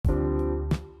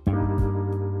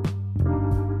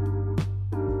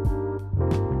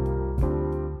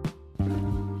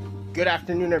Good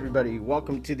afternoon, everybody.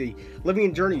 Welcome to the Living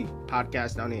and Journey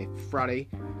podcast on a Friday.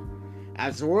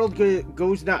 As the world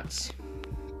goes nuts,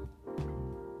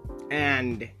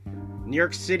 and New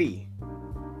York City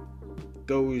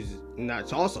goes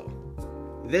nuts also.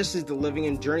 This is the Living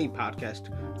and Journey podcast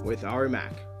with Ari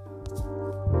Mack.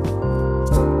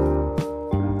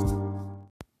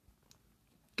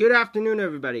 Good afternoon,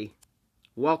 everybody.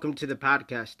 Welcome to the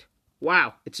podcast.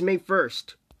 Wow, it's May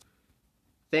 1st.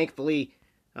 Thankfully,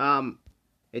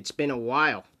 it's been a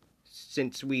while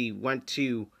since we went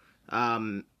to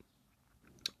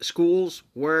schools,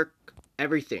 work,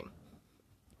 everything.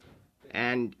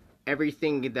 And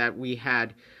everything that we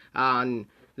had on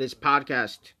this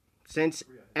podcast, since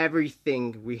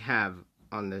everything we have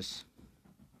on this.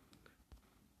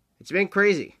 It's been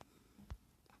crazy.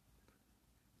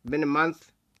 It's been a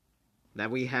month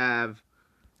that we have,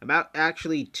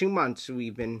 actually 2 months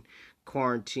we've been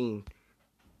quarantined.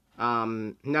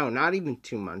 No, not even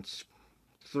 2 months.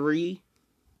 3.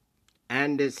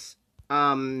 And this,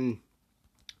 coronavirus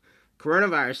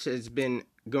has been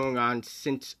going on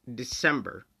since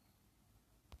December.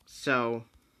 So,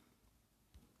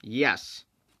 yes.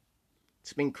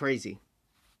 It's been crazy.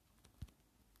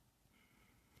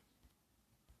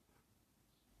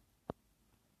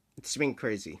 It's been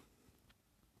crazy.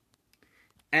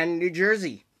 And New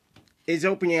Jersey is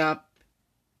opening up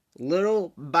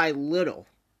little by little.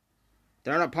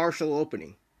 They're on a partial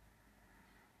opening.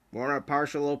 We're on a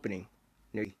partial opening.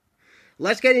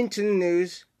 Let's get into the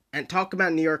news and talk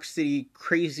about New York City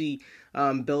crazy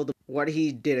build, what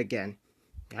he did again.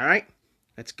 All right,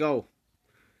 let's go.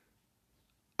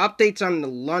 Updates on the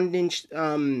London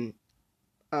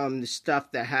the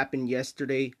stuff that happened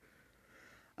yesterday.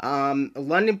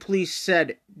 London police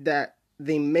said that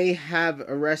they may have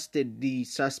arrested the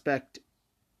suspect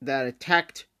that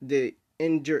attacked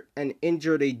and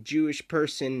injured a Jewish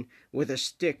person with a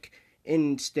stick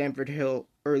in Stamford Hill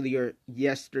earlier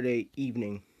yesterday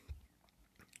evening.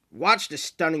 Watch the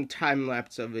stunning time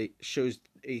lapse of it. Shows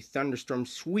a thunderstorm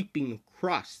sweeping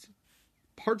across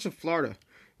parts of Florida.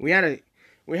 We had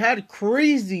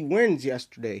crazy winds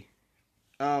yesterday,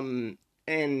 and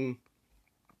it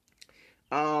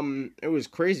was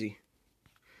crazy.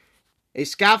 A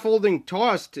scaffolding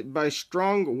tossed by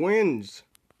strong winds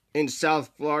in South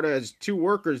Florida as 2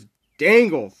 workers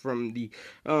dangle from the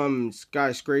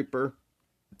skyscraper.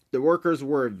 The workers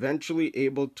were eventually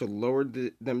able to lower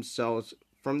themselves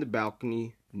from the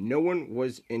balcony. No one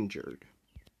was injured.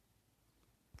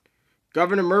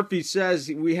 Governor Murphy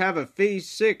says we have a Phase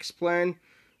 6 plan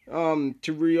to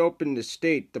reopen the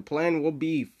state. The plan will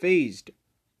be phased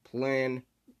plan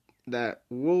that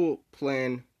will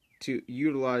plan to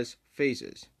utilize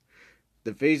phases.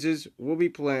 The phases will be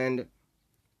planned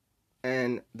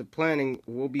and the planning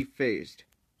will be phased.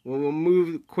 We will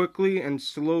move quickly and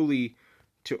slowly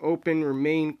to open,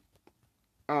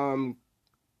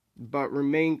 but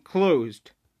remain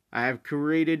closed. I have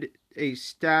created a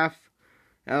staff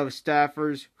of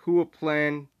staffers who will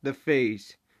plan the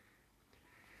phase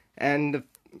and the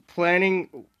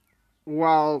planning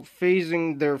while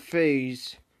phasing their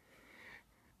phase,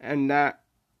 and that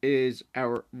is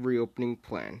our reopening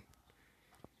plan.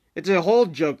 It's a whole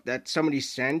joke that somebody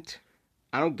sent.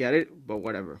 I don't get it, but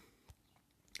whatever.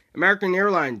 American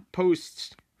Airlines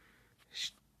posts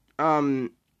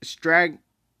stagering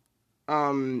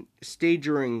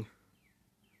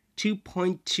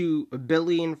 $2.2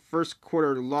 billion first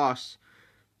quarter loss,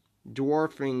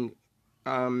 dwarfing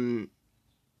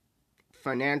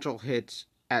financial hits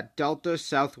at Delta,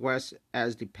 Southwest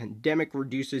as the pandemic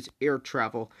reduces air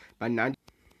travel by 90%.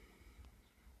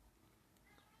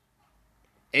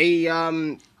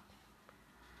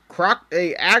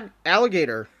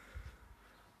 Alligator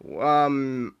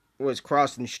was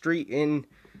crossing the street in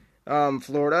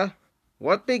Florida.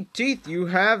 What big teeth you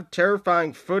have!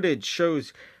 Terrifying footage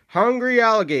shows hungry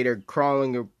alligator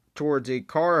crawling towards a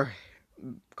car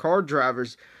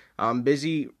drivers a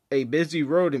busy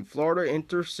road in Florida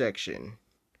intersection.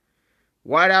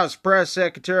 White House Press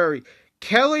Secretary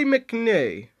Kelly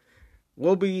McEnany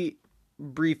will be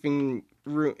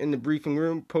in the briefing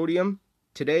room podium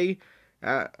today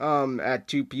at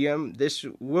 2 p.m. This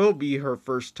will be her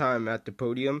first time at the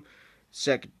podium.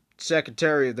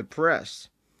 Secretary of the Press.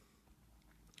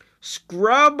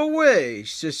 Scrub away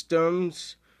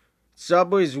systems.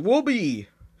 Subways will be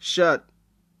shut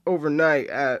overnight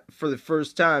for the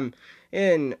first time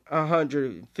in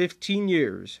 115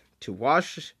 years to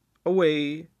wash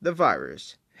away the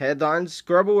virus. Headlines: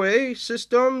 Scrub away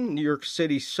system. New York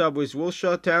City subways will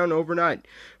shut down overnight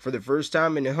for the first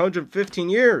time in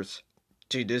 115 years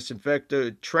to disinfect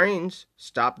the trains,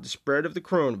 stop the spread of the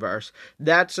coronavirus.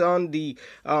 That's on the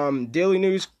Daily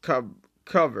News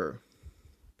cover.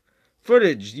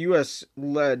 Footage: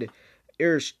 U.S.-led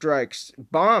airstrikes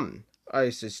bomb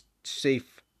ISIS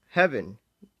safe haven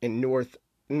in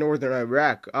northern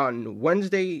Iraq. On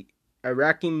Wednesday,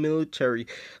 Iraqi military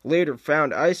later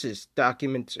found ISIS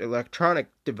documents, electronic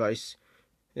devices,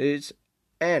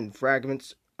 and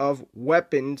fragments of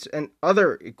weapons and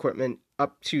other equipment.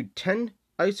 Up to 10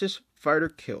 ISIS fighter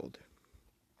killed.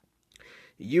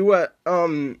 U.S.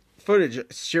 Footage: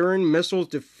 Syrian missile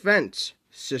defense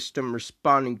system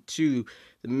responding to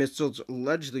the missiles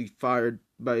allegedly fired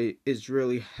by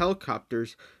Israeli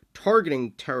helicopters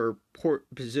targeting terror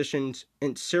positions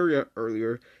in Syria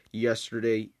earlier this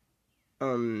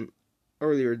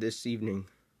evening.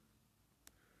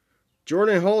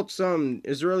 Jordan halts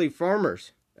Israeli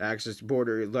farmers access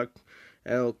border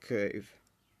El Cave.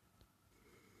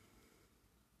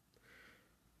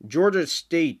 Georgia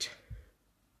State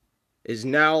is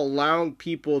now allowing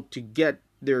people to get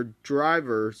their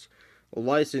driver's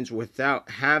license without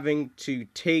having to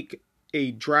take a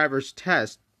driver's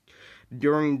test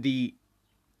during the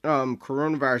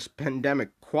coronavirus pandemic.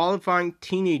 Qualifying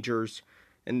teenagers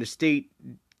in the state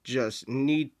just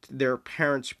need their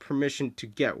parents' permission to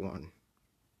get one.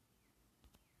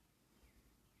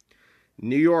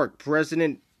 New York,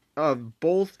 president of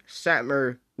both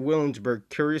Satmar Williamsburg,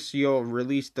 Curcio,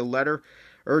 released a letter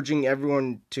urging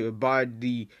everyone to abide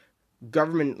the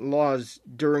government laws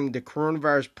during the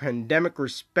coronavirus pandemic,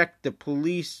 respect the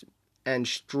police, and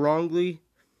strongly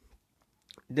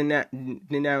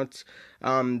denounce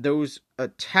those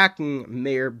attacking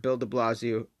Mayor Bill de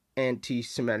Blasio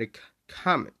anti-Semitic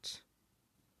comments.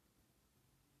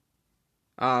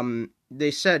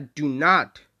 They said, do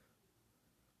not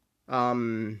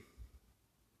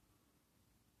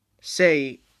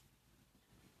say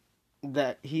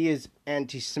that he is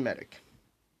anti-Semitic.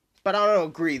 But I don't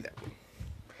agree that.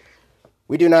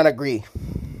 We do not agree.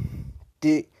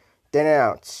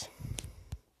 Denounce.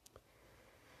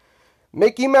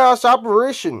 Mickey Mouse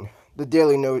operation. The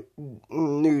Daily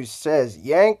News says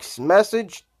Yanks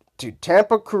message to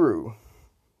Tampa crew.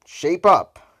 Shape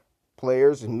up.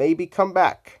 Players maybe come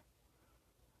back.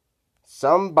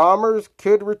 Some bombers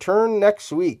could return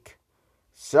next week.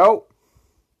 So,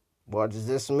 what does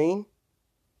this mean?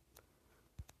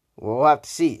 We'll have to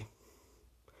see.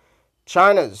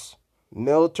 China's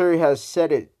military has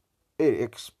said it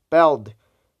expelled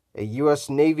a U.S.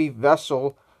 Navy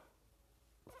vessel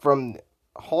from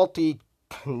halty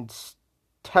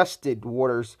contested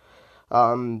waters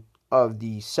of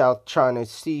the South China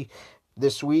Sea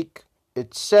this week.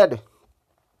 It said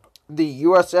the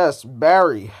USS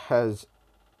Barry has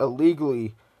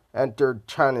illegally entered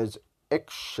China's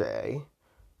Ixi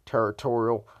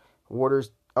territorial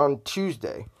waters on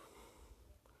Tuesday.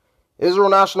 Israel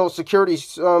National Security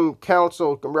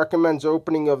Council recommends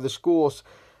opening of the schools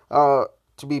to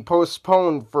be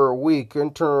postponed for a week.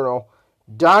 Internal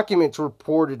documents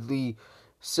reportedly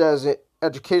says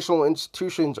educational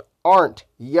institutions aren't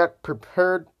yet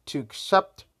prepared to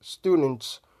accept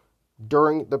students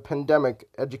during the pandemic.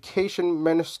 Education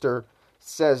minister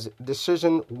says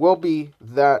decision will be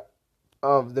that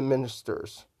of the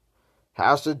ministers.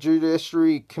 House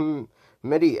Judiciary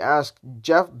Committee asked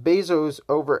Jeff Bezos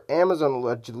over Amazon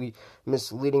allegedly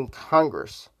misleading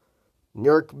Congress. New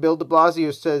York Bill de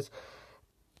Blasio says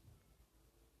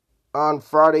on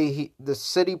Friday the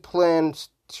city plans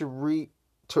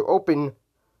to open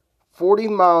 40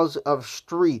 miles of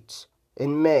streets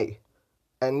in May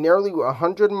and nearly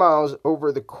 100 miles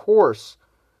over the course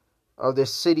of the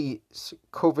city's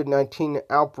COVID-19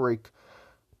 outbreak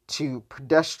to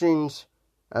pedestrians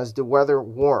as the weather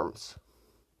warms.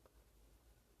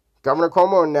 Governor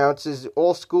Cuomo announces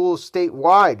all schools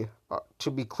statewide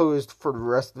to be closed for the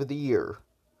rest of the year.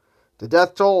 The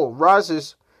death toll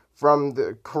rises from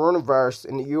the coronavirus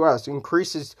in the U.S.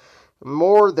 increases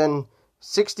more than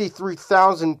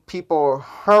 63,000 people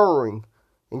harrowing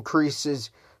increased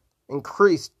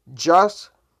just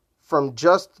from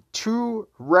just 2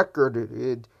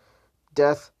 recorded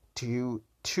deaths to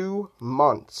 2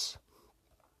 months.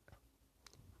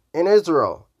 In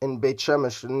Israel, in Beit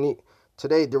Shemesh,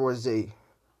 today there was a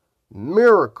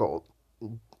miracle.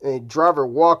 A driver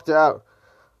walked out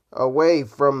away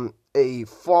from a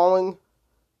falling.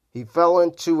 He fell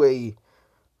into a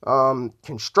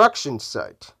construction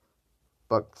site,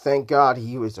 but thank God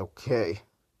he was okay.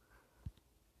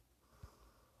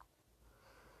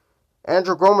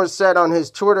 Andrew Gomez said on his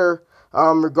Twitter,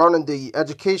 regarding the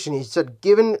education. He said,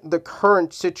 given the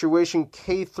current situation,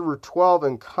 K through 12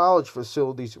 and college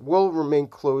facilities will remain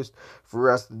closed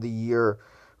for the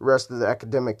rest of the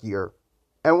academic year,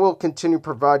 and will continue to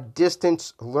provide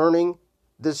distance learning.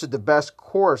 This is the best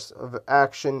course of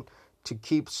action to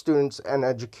keep students and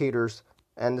educators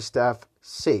and the staff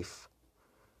safe.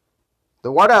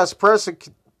 The White House Press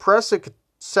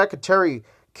Secretary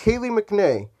Kayleigh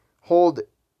McEnany held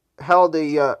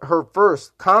her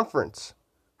first conference,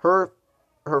 her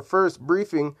first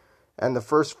briefing, and the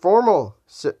first formal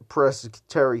press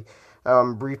secretary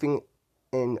briefing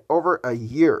in over a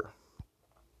year.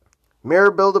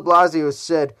 Mayor Bill de Blasio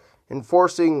said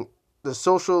enforcing the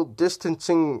social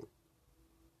distancing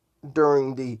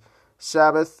during the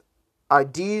Sabbath,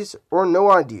 IDs or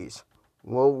no IDs,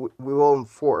 we will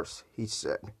enforce, he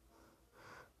said.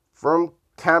 From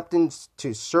captains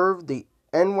to serve the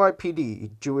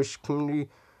NYPD Jewish community,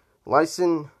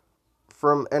 license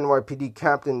from NYPD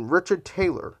Captain Richard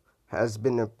Taylor has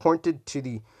been appointed to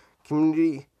the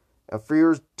Community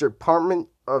Affairs Department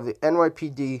of the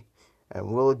NYPD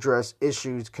and will address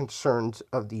concerns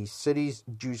of the city's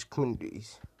Jewish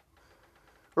communities.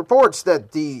 Reports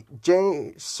that the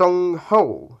Jae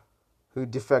Sung-ho, who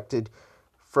defected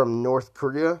from North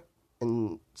Korea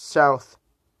to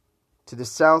the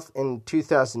south in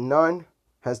 2009,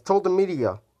 has told the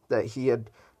media that he had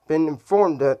been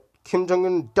informed that Kim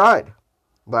Jong-un died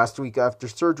last week after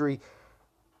surgery,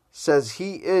 says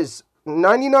he is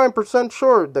 99%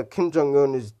 sure that Kim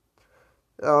Jong-un's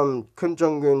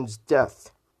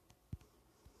death.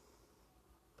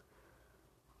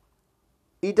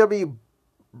 E.W.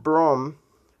 Brom,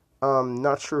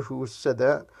 not sure who said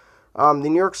that. The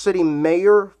New York City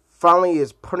mayor finally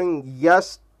is putting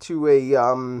yes to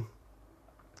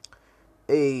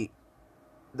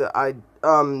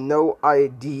no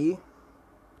ID,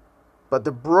 but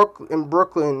in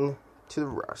Brooklyn to the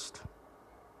rest.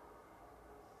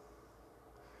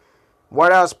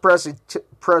 White House Press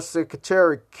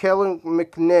Secretary Kayleigh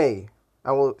McEnany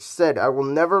said, "I will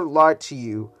never lie to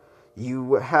you.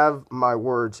 You have my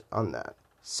words on that."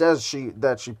 Says she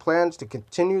plans to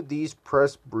continue these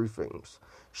press briefings.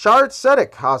 Shire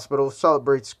Tzedek Hospital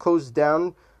celebrates closed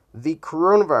down the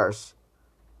coronavirus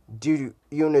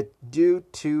unit due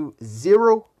to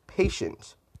 0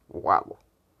 patients. Wow.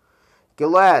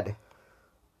 Gilead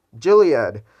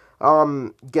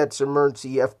gets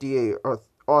emergency FDA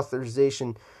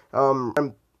authorization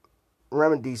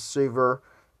remdesivir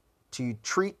to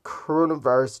treat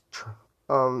coronavirus,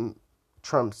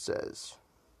 Trump says.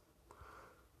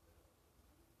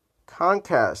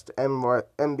 Comcast,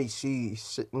 NBC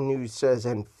News says,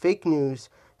 and fake news,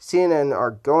 CNN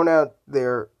are going out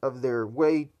of their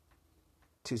way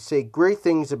to say great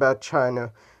things about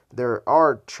China. There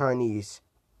are Chinese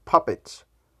puppets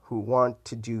who want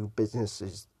to do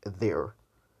businesses there.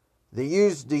 They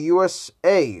use the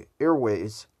USA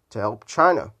Airways to help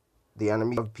China, the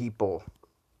enemy of people.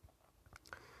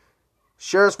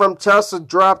 Shares from Tesla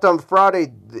dropped on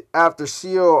Friday after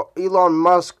CEO Elon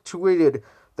Musk tweeted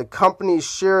the company's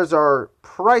shares are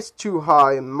priced too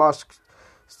high, and Musk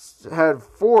has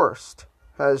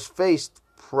faced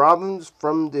problems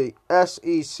from the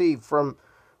SEC for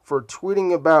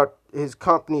tweeting about his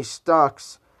company's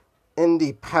stocks in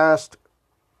the past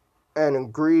and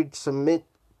agreed to submit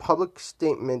public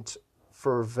statements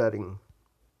for vetting.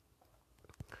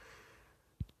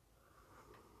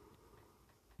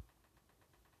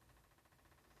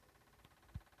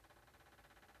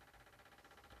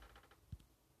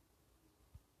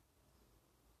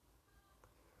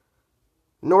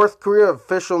 North Korea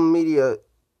official media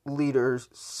leaders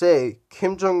say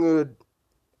Kim Jong-un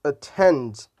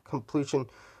attends completion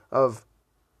of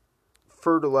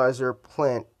fertilizer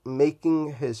plant,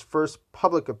 making his first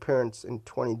public appearance in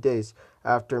 20 days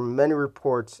after many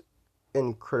reports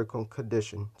in critical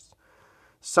conditions.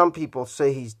 Some people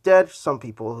say he's dead, some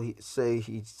people say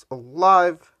he's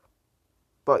alive,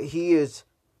 but he is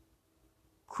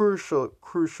critically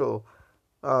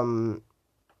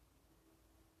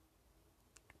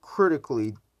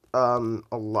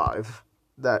alive.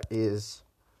 That is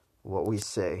what we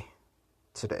say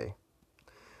today.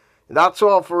 And that's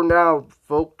all for now,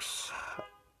 folks.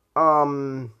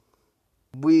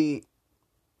 We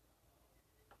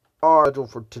are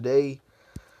scheduled for today.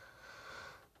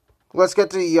 Let's get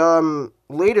the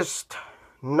latest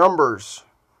numbers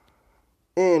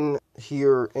in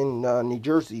here in New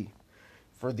Jersey.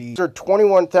 For the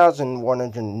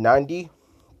 21,190,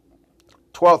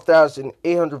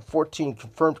 12,814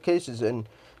 confirmed cases in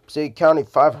Passaic County,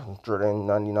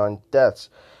 599 deaths,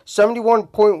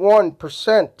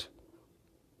 71.1%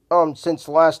 since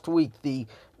last week. The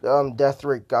death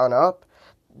rate gone up.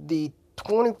 The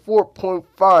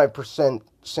 24.5%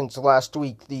 since last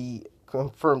week, the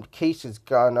confirmed cases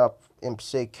gone up in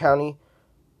Passaic County.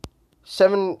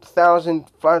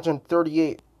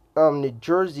 7,538 New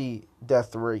Jersey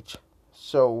death rate.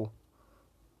 So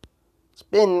it's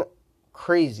been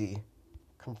crazy.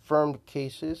 Confirmed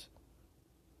cases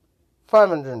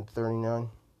 539.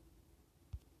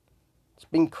 It's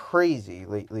been crazy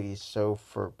lately. So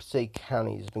for Passaic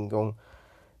County, it's been going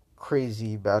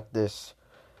crazy about this.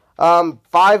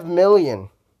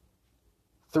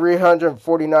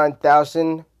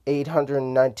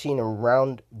 5,349,819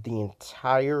 around the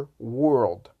entire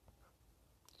world.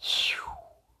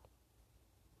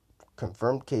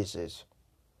 Confirmed cases.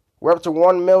 We're up to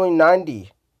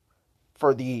 1,090,000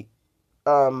 for the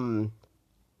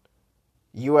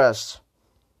U.S.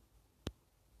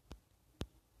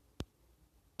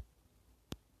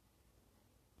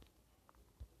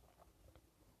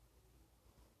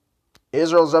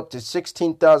 Israel's up to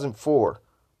 16,004.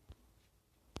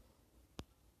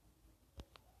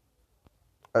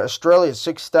 Australia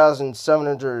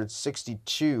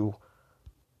 6,762.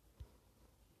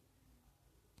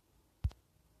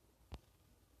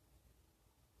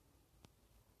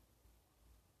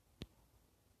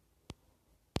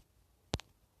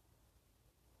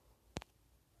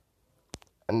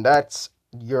 And that's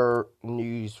your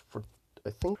news for.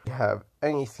 I think we have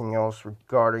anything else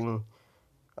regarding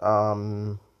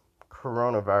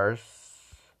coronavirus.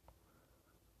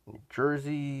 New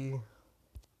Jersey.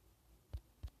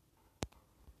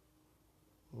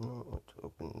 Let's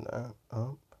open that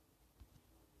up.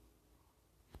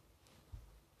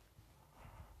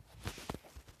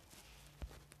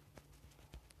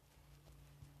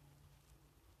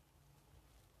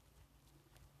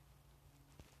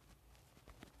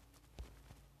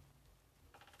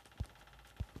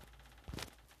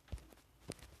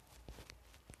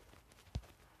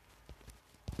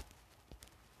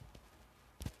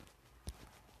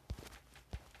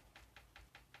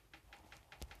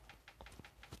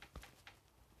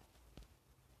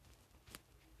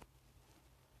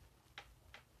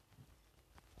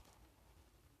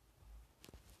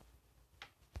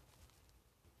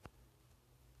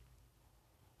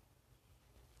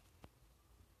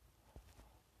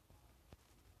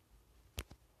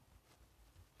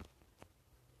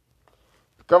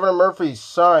 Governor Murphy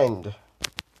signed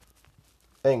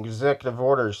an executive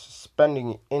order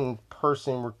suspending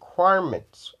in-person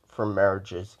requirements for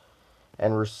marriages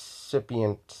and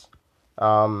recipients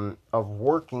of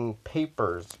working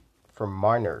papers for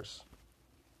minors.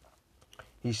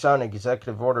 He signed an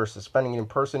executive order suspending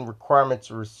in-person requirements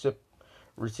to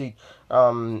receive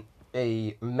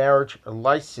a marriage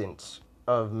license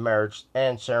of marriage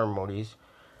and ceremonies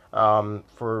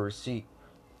for receipt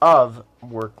of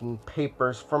working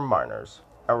papers for minors.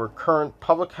 Our current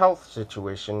public health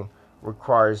situation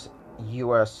requires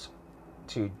U.S.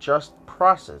 to just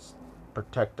process,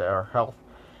 protect our health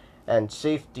and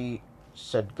safety,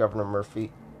 said Governor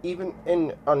Murphy. Even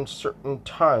in uncertain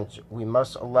times, we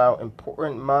must allow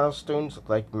important milestones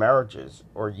like marriages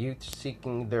or youth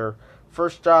seeking their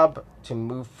first job to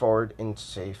move forward in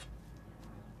safe,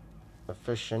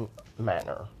 efficient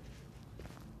manner.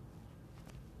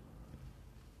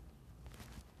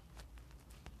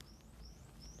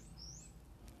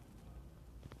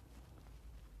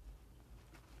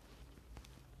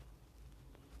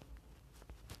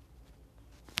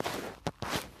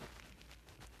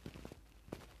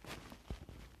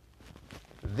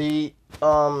 The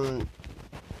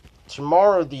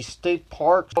tomorrow the state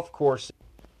park golf course,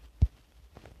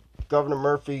 Governor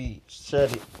Murphy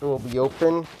said it will be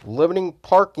open, limiting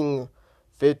parking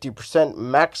 50%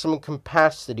 maximum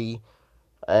capacity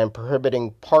and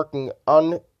prohibiting parking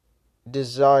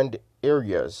undesigned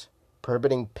areas,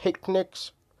 prohibiting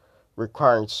picnics,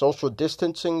 requiring social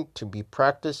distancing to be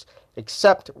practiced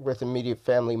except with immediate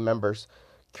family members,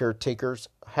 caretakers,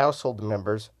 household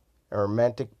members, and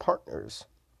romantic partners,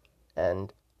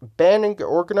 and banning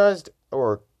organized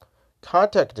or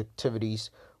contact activities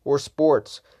or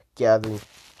sports gathering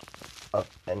of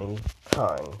any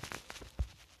kind.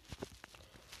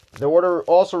 The order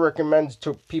also recommends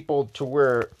to people to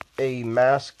wear a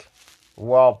mask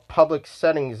while public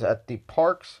settings at the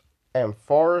parks and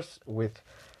forests with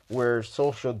where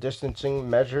social distancing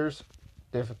measures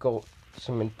difficult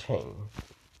to maintain.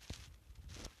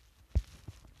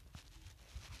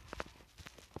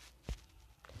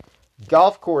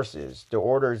 Golf courses. The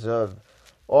orders of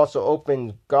also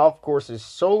opened golf courses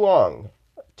so long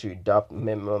to adopt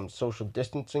minimum social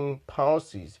distancing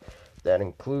policies that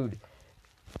include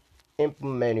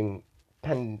implementing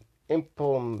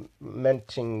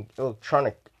implementing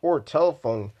electronic or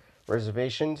telephone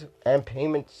reservations and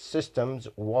payment systems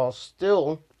while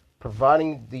still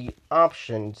providing the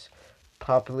options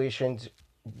populations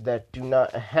that do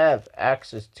not have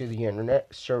access to the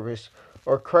internet service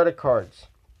or credit cards,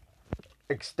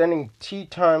 extending tea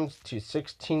times to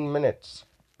 16 minutes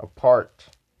apart,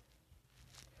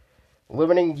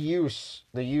 limiting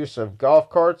the use of golf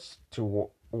carts to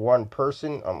one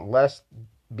person unless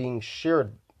being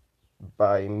shared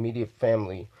by immediate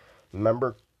family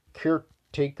member,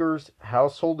 caretakers,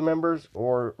 household members,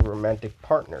 or romantic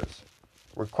partners,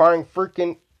 requiring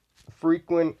frequent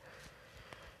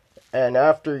and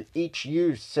after each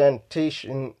use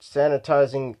sanitizing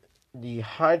the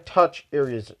high-touch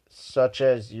areas such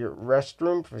as your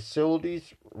restroom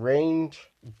facilities, range,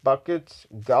 buckets,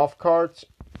 golf carts,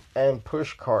 and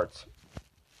push carts,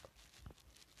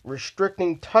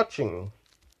 restricting touching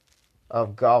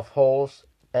of golf holes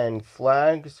and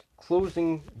flags,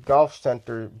 closing golf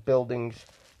center buildings,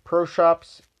 pro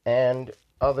shops, and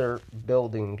other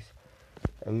buildings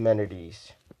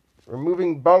amenities,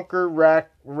 removing bunker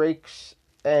rakes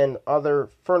and other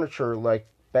furniture like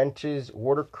benches,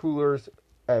 water coolers,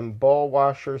 and ball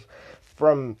washers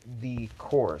from the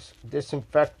course,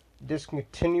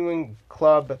 discontinuing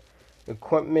club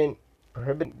equipment,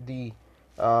 prohibiting the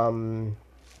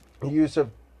use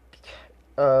of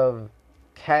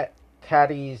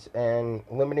caddies, and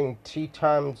limiting tee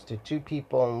times to 2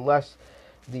 people unless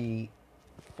the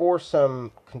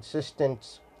foursome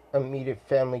consistent immediate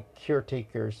family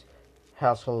caretakers,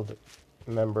 household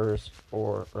members,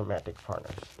 or romantic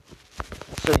partners.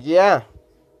 So yeah,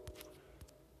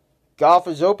 golf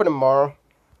is open tomorrow.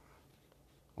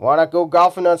 Why not go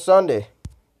golfing on Sunday?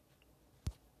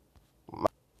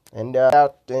 And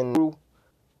out and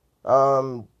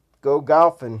go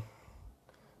golfing.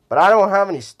 But I don't have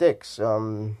any sticks,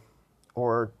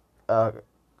 or I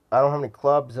don't have any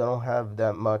clubs. I don't have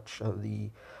that much of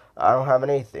I don't have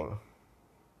anything.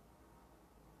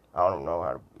 I don't know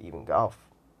how to even golf.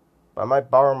 But I might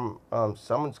borrow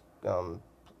someone's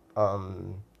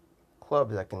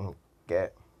clubs I can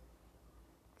get.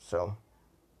 So,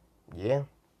 yeah.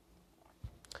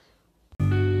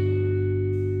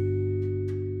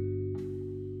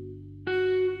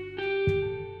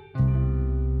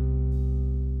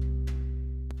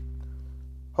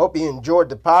 Hope you enjoyed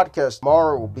the podcast.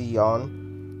 Tomorrow will be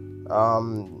on,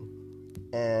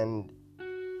 and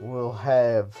we'll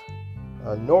have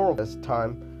a normal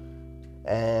time,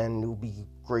 and it'll be a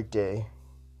great day.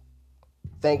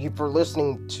 Thank you for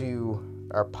listening to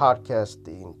our podcast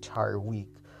the entire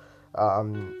week.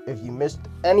 If you missed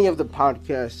any of the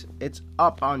podcasts, it's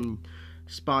up on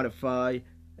Spotify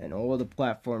and all of the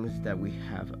platforms that we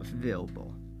have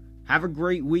available. Have a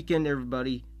great weekend,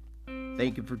 everybody.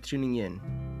 Thank you for tuning in.